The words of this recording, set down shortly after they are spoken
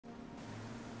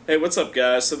Hey, what's up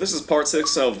guys? So this is part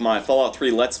 6 of my Fallout 3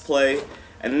 Let's Play,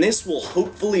 and this will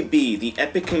hopefully be the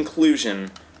epic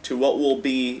conclusion to what will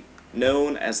be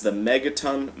known as the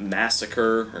Megaton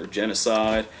Massacre, or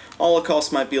Genocide.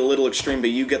 Holocaust might be a little extreme, but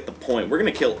you get the point. We're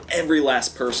gonna kill every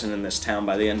last person in this town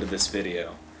by the end of this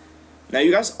video. Now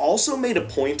you guys also made a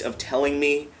point of telling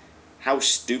me how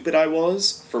stupid I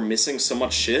was for missing so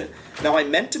much shit. Now I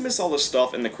meant to miss all the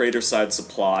stuff in the Craterside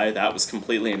Supply, that was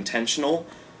completely intentional.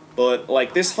 But,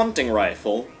 like, this hunting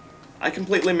rifle, I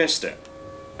completely missed it.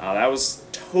 That was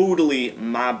totally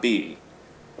my B.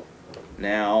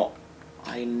 Now,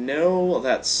 I know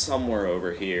that somewhere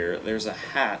over here, there's a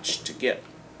hatch to get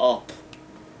up.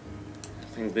 I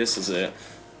think this is it.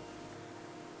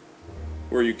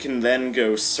 Where you can then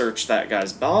go search that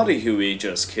guy's body who he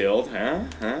just killed,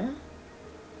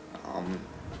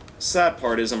 sad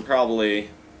part is I'm probably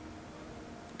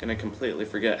gonna completely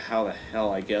forget how the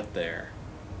hell I get there.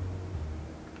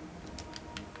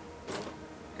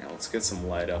 Let's get some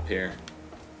light up here.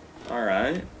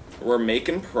 Alright. We're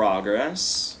making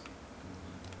progress.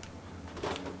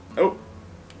 Oh!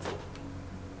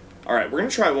 Alright, we're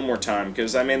gonna try one more time,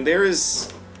 because, I mean, there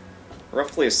is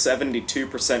roughly a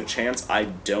 72% chance I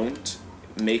don't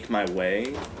make my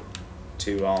way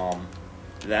to,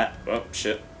 that... Oh,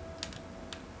 shit.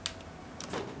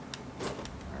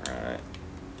 Alright.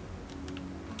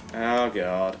 Oh,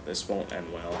 God. This won't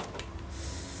end well.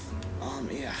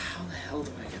 Yeah, how the hell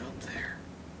do I get up there?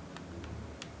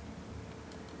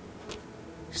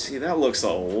 See, that looks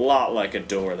a lot like a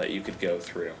door that you could go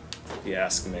through, if you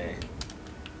ask me.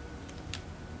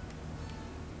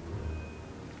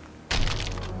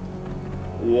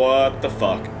 What the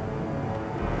fuck?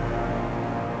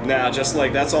 Nah, just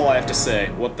like, that's all I have to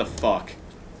say. What the fuck?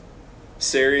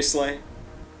 Seriously?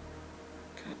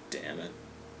 God damn it.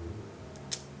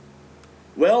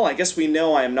 Well, I guess we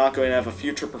know I am not going to have a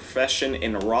future profession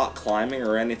in rock climbing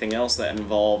or anything else that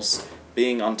involves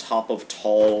being on top of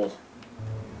tall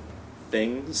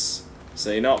things.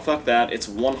 So, you know what, fuck that. It's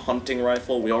one hunting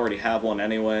rifle. We already have one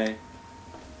anyway.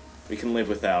 We can live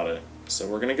without it. So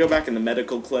we're going to go back in the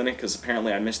medical clinic, because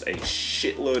apparently I missed a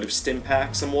shitload of stim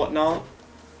packs and whatnot.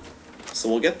 So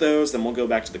we'll get those, then we'll go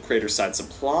back to the Craterside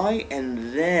Supply,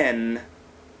 and then...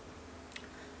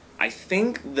 I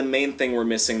think the main thing we're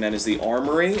missing then is the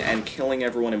armory and killing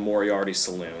everyone in Moriarty's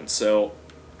saloon. So,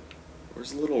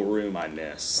 where's the little room I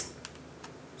missed?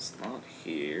 It's not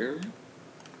here.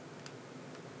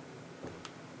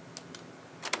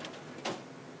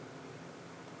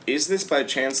 Is this by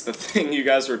chance the thing you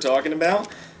guys were talking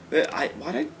about?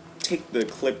 Why'd I take the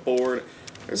clipboard?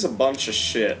 There's a bunch of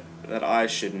shit that I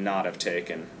should not have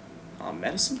taken.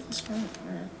 Medicine plus 5?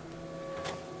 Alright.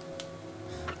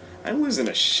 I'm losing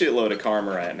a shitload of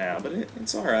karma right now, but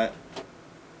it's alright.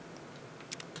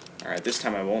 Alright, this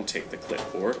time I won't take the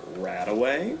clipboard. Rat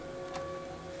away.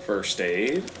 First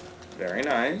aid. Very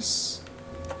nice.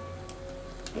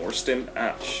 More stim...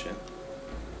 Ah, shit.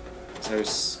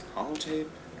 There's holotape?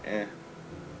 Eh.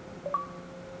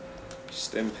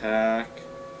 Stim pack.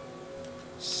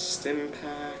 Stim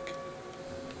pack.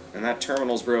 And that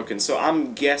terminal's broken, so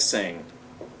I'm guessing...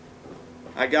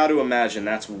 I gotta imagine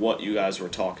that's what you guys were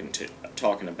talking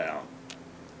about.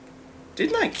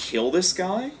 Didn't I kill this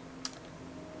guy?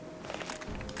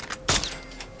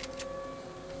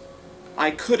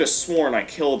 I could have sworn I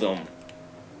killed him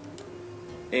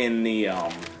in the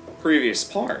previous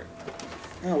part.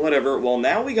 Oh, whatever. Well,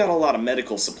 now we got a lot of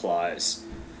medical supplies.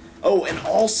 Oh, and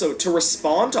also, to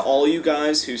respond to all you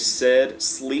guys who said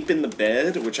sleep in the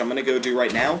bed, which I'm gonna go do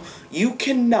right now, you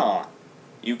cannot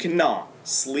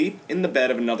sleep in the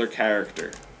bed of another character.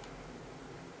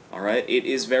 Alright, it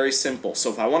is very simple.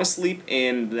 So if I want to sleep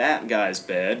in that guy's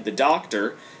bed, the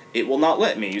doctor, it will not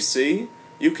let me, you see?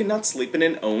 You cannot sleep in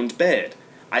an owned bed.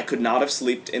 I could not have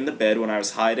slept in the bed when I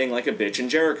was hiding like a bitch in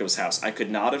Jericho's house. I could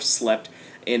not have slept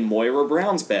in Moira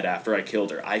Brown's bed after I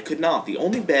killed her. I could not. The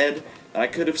only bed that I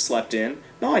could have slept in...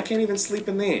 No, I can't even sleep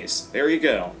in these. There you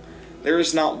go. There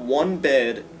is not one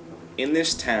bed in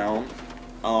this town...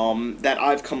 that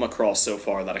I've come across so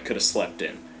far that I could have slept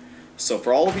in. So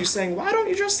for all of you saying, why don't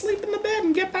you just sleep in the bed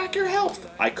and get back your health?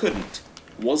 I couldn't.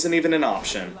 Wasn't even an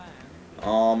option.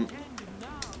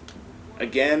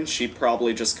 Again, she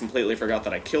probably just completely forgot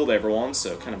that I killed everyone,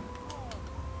 so kind of...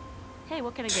 Hey,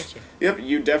 what can I get you? Yep,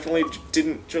 you definitely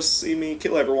didn't just see me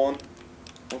kill everyone.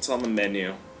 What's on the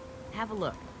menu? Have a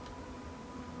look.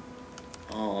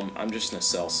 I'm just gonna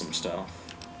sell some stuff.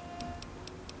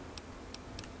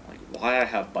 Why I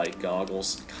have bite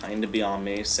goggles, kinda beyond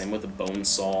me. Same with the bone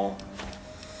saw.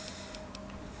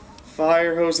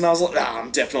 Fire hose nozzle. Ah, I'm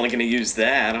definitely gonna use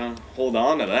that. Hold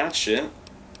on to that shit.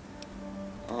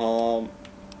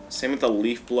 Same with the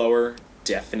leaf blower.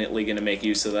 Definitely gonna make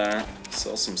use of that.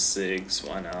 Sell some cigs,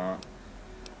 why not?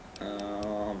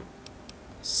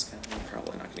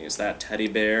 Probably not gonna use that. Teddy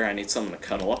bear, I need something to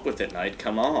cuddle up with at night,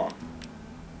 come on.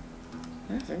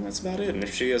 I think that's about it. And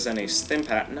if she has any stim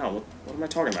pack, no, what am I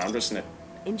talking about? I'm just gonna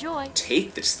Enjoy.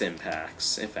 take the stim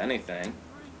packs, if anything.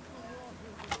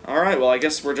 Alright, well I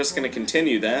guess we're just gonna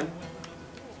continue then.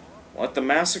 Let the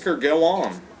massacre go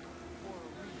on.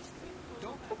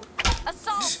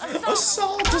 Assault! Assault!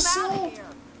 Assault! I'm Assault! outta here.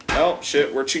 Oh,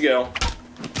 shit, where'd she go?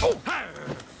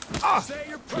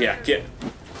 Yeah, get...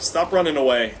 Stop running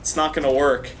away. It's not gonna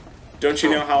work. Don't you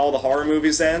know how all the horror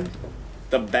movies end?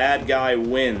 The bad guy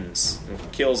wins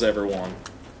and kills everyone.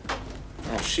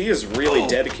 Oh, she is really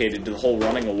dedicated to the whole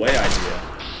running away idea.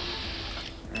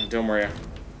 Oh, don't worry.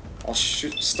 I'll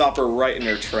stop her right in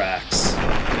her tracks.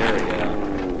 There we go.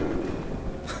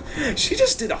 She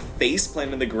just did a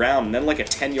faceplant in the ground and then like a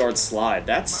 10-yard slide.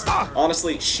 That's...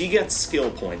 Honestly, she gets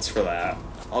skill points for that.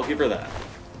 I'll give her that.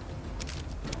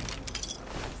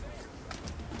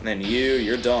 And then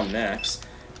you're done next.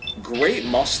 Great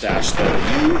mustache,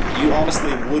 though. You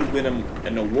honestly would win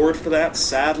an award for that.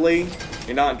 Sadly,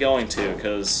 you're not going to,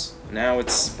 because now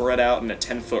it's spread out in a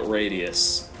 10-foot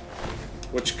radius,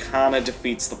 which kind of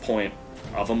defeats the point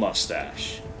of a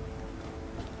mustache.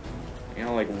 You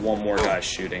know, like one more guy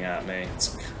shooting at me.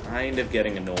 It's kind of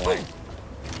getting annoying.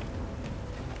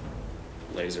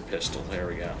 Laser pistol, there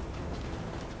we go.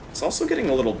 It's also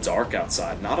getting a little dark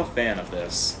outside. Not a fan of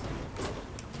this.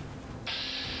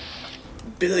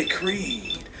 Billy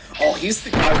Creed. Oh, he's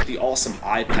the guy with the awesome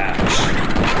eye patch.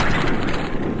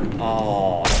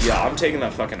 Oh, yeah, I'm taking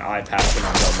that fucking eye patch when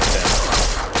I'm done with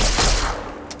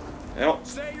him. Yep.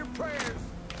 Say your prayers.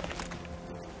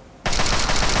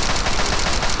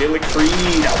 Billy Creed,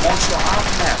 I want your eye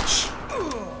patch.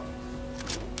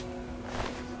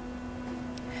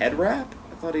 Head wrap?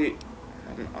 I thought he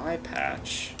had an eye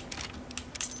patch.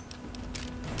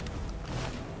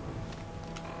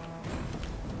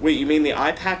 Wait, you mean the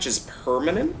eye patch is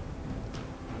permanent?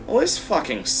 Well, this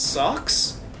fucking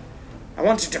sucks. I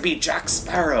wanted to be Jack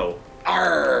Sparrow.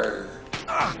 Arrgh.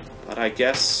 But I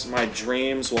guess my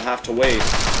dreams will have to wait.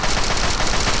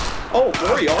 Oh,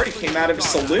 Moriarty came out of a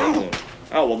saloon.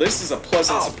 Oh, well, this is a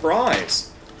pleasant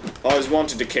surprise. Always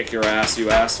wanted to kick your ass, you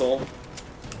asshole.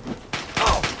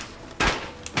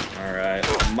 Alright,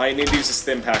 might need to use a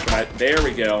stim pack, but there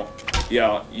we go.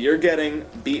 Yeah, you're getting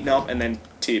beaten up and then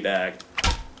teabagged.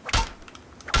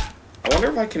 I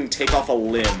wonder if I can take off a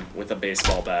limb with a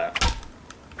baseball bat.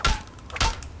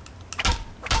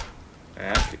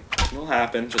 Yeah, it'll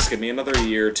happen. Just give me another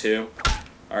year or two.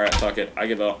 Alright, fuck it. I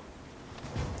give up.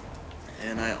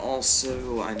 And I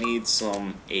need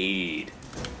some aid.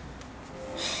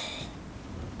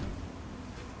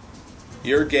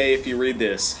 You're gay if you read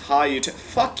this. Hi, you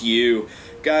fuck you.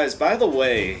 Guys, by the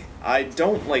way, I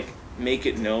don't, make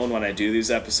it known when I do these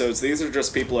episodes. These are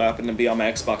just people who happen to be on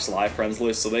my Xbox Live friends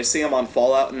list, so they see I'm on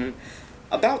Fallout, and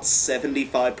about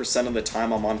 75% of the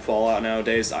time I'm on Fallout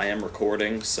nowadays, I am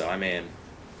recording, so I mean,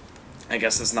 I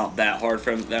guess it's not that hard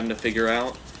for them to figure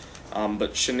out.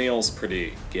 But Chenille's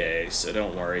pretty gay, so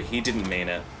don't worry, he didn't mean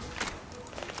it.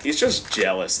 He's just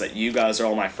jealous that you guys are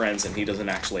all my friends and he doesn't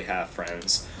actually have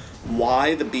friends.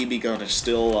 Why the BB gun is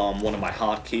still one of my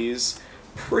hotkeys?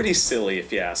 Pretty silly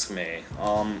if you ask me.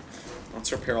 Let's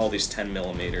repair all these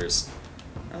 10mm.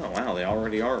 Oh wow, they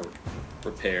already are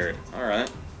repaired.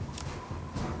 Alright.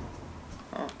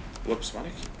 Oh, whoops, why do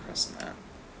I keep pressing that?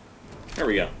 There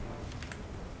we go.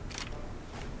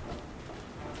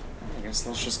 I guess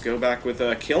let's just go back with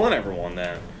killing everyone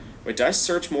then. Wait, did I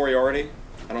search Moriarty?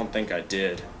 I don't think I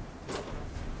did.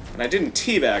 And I didn't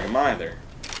teabag him either.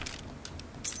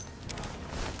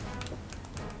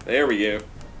 There we go.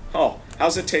 Oh,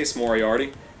 how's it taste,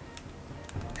 Moriarty?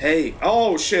 Hey,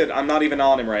 oh shit, I'm not even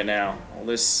on him right now. Well,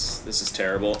 this is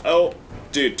terrible. Oh,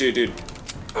 dude.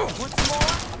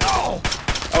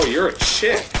 Oh, you're a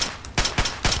chick.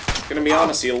 Gonna be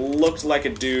honest, you looked like a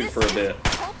dude for a bit.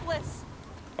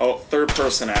 Oh,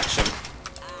 third-person action.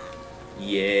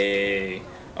 Yay.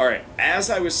 Alright,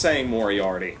 as I was saying,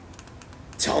 Moriarty,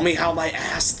 tell me how my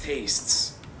ass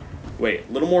tastes. Wait,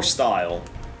 a little more style.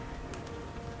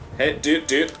 Hey,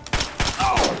 dude.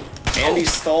 Andy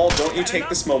Stahl, don't you take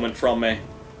this moment from me.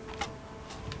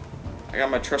 I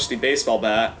got my trusty baseball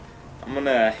bat. I'm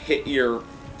gonna hit your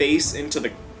face into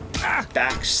the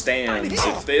back stands.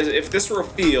 If this were a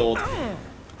field,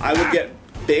 I would get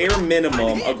bare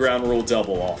minimum a ground rule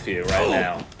double off you right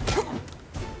now.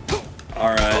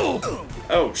 Alright.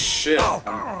 Oh, shit.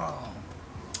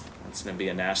 That's gonna be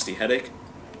a nasty headache.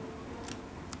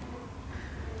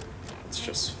 Let's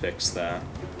just fix that.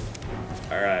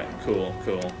 Alright, cool,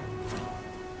 cool.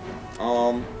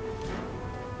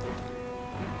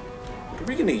 What are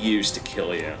we gonna use to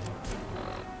kill you?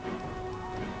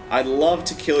 I'd love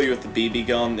to kill you with the BB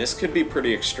gun. This could be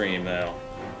pretty extreme, though.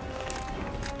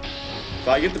 If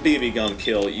I get the BB gun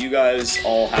kill, you guys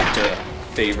all have to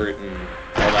favorite and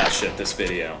all that shit this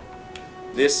video.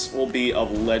 This will be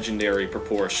of legendary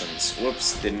proportions.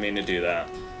 Whoops, didn't mean to do that.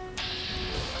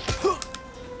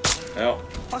 Oh.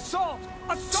 Assault!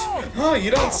 Assault! Oh,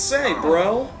 you don't say,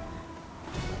 bro!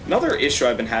 Another issue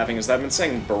I've been having is that I've been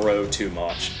saying bro too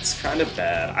much. It's kind of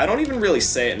bad. I don't even really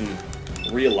say it in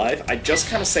real life. I just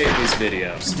kind of say it in these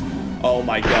videos. Oh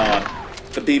my god.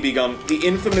 The BB gun. The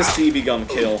infamous BB gun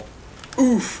kill.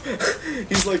 Oof.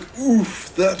 He's like,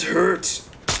 oof, that hurt.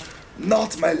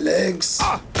 Not my legs.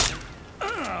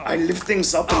 I lift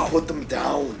things up and put them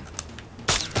down.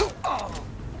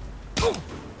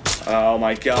 Oh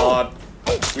my god.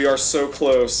 We are so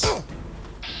close.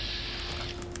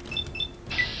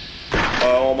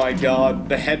 Oh my god.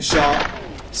 The headshot.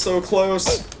 So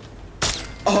close.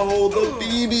 Oh, the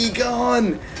BB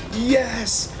gun.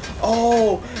 Yes.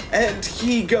 Oh, and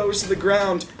he goes to the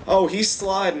ground. Oh, he's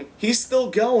sliding. He's still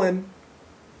going.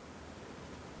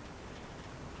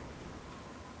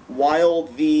 While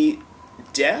the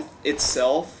death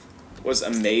itself was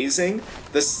amazing,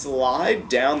 the slide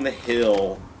down the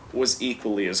hill was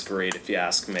equally as great, if you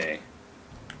ask me.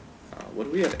 What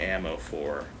do we have ammo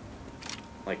for?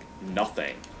 Like,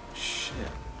 nothing. Shit.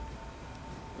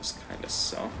 This kinda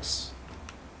sucks.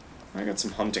 I got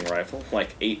some hunting rifle,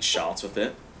 like 8 shots with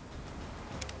it.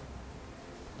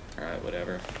 Alright,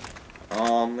 whatever.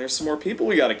 There's some more people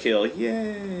we gotta kill.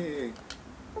 Yay!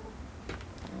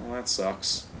 Oh, that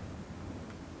sucks.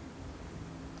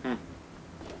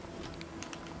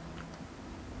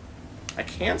 I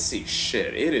can't see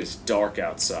shit. It is dark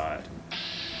outside.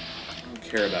 I don't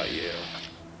care about you.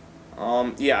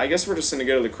 Yeah, I guess we're just gonna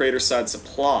go to the crater side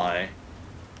supply.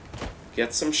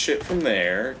 Get some shit from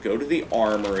there. Go to the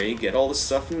armory. Get all the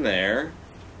stuff from there.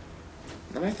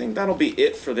 And I think that'll be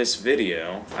it for this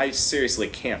video. I seriously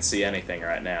can't see anything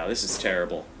right now. This is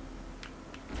terrible.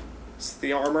 Is it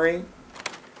the armory?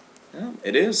 Yeah,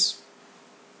 it is.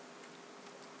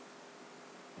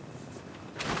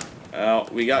 Oh,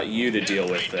 we got you to deal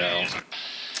with, though.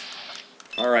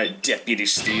 Alright, Deputy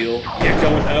Steele. Get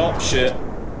going. Oh, shit.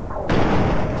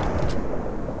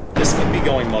 This could be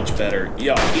going much better.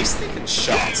 Yo, he's taking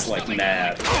shots like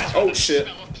mad. Oh, shit.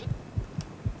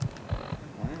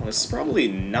 Wow, this is probably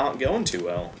not going too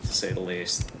well, to say the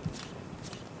least.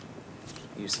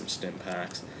 Use some stim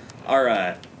packs.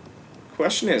 Alright.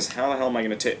 Question is, how the hell am I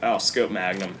going to take... Oh, scope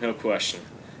magnum. No question.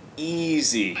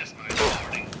 Easy.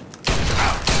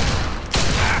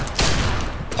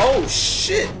 Oh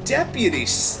shit, Deputy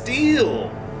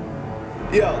Steele!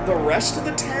 Yeah, the rest of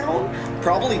the town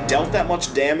probably dealt that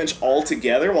much damage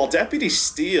altogether, while Deputy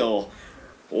Steele,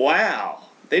 wow,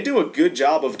 they do a good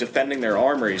job of defending their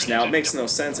armories. Now, it makes no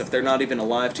sense if they're not even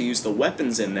alive to use the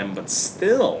weapons in them, but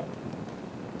still.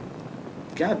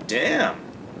 God damn.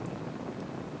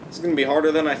 This is gonna be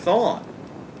harder than I thought.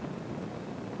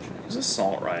 Use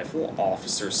assault rifle,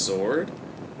 officer's sword.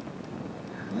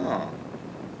 Huh.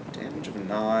 Damage of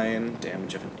 9,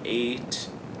 damage of an 8.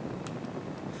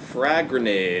 Frag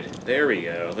grenade. There we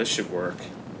go. This should work.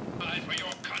 For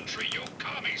your country, you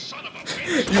commie son of a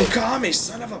bitch. You commie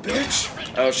son of a bitch!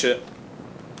 Oh shit.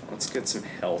 Let's get some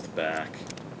health back.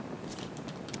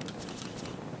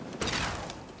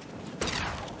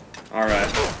 Alright,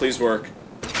 please work.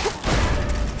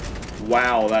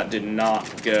 Wow, that did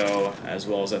not go as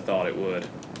well as I thought it would.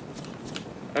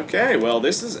 Okay, well,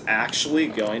 this is actually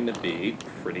going to be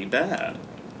pretty bad.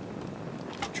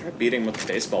 Try beating with the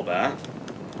baseball bat.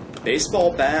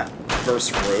 Baseball bat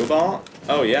versus robot?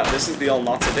 Oh yeah, this is dealing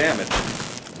lots of damage.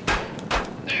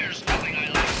 There's nothing I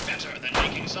like better than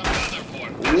making some other poor...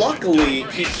 Luckily,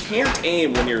 he can't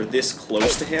aim when you're this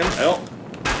close to him. Oh.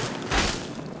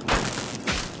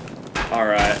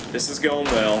 Alright, this is going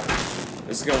well.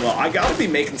 This is going well. I gotta be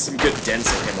making some good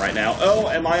dents in him right now. Oh,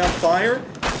 am I on fire?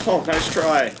 Oh, nice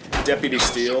try, Deputy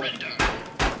Steele.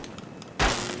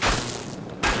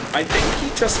 I think he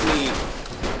just me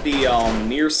the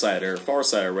nearsighter,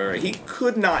 farsighter, whatever. He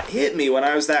could not hit me when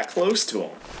I was that close to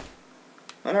him.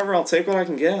 Whatever, I'll take what I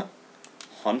can get.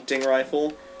 Hunting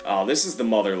rifle. Oh, this is the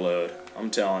mother load. I'm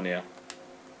telling you.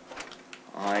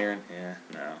 Iron, yeah,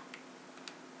 no.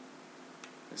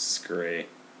 This is great.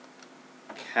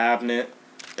 Cabinet.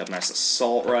 Got a nice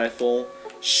assault rifle.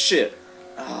 Shit.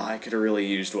 Ah, I could have really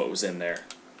used what was in there.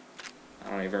 I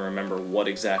don't even remember what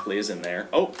exactly is in there.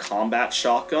 Oh, combat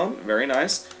shotgun. Very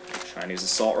nice. Chinese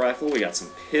assault rifle. We got some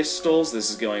pistols. This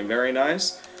is going very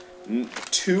nice.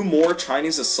 2 more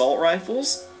Chinese assault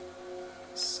rifles.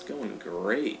 This is going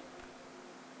great.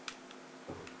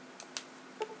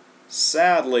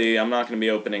 Sadly, I'm not going to be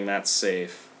opening that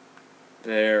safe.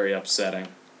 Very upsetting.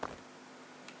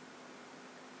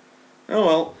 Oh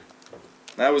well.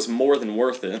 That was more than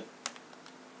worth it.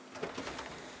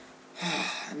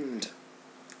 And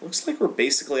looks like we're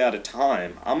basically out of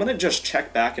time. I'm gonna just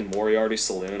check back in Moriarty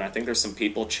Saloon. I think there's some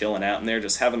people chilling out in there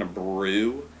just having a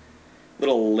brew.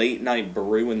 Little late night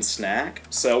brew and snack.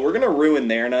 So we're gonna ruin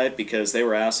their night because they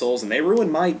were assholes and they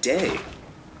ruined my day.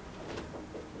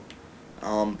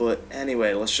 But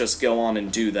anyway, let's just go on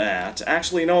and do that.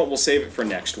 Actually, you know what? We'll save it for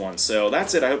next one. So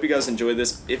that's it. I hope you guys enjoyed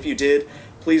this. If you did,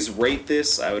 please rate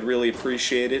this. I would really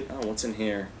appreciate it. Oh, what's in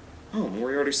here? Oh,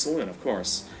 Moriarty Saloon, of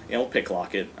course. Yeah, we'll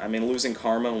picklock it. I mean, losing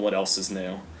karma, what else is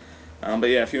new? But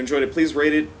yeah, if you enjoyed it, please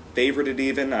rate it, favorite it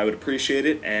even. I would appreciate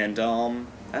it. And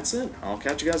that's it. I'll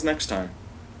catch you guys next time.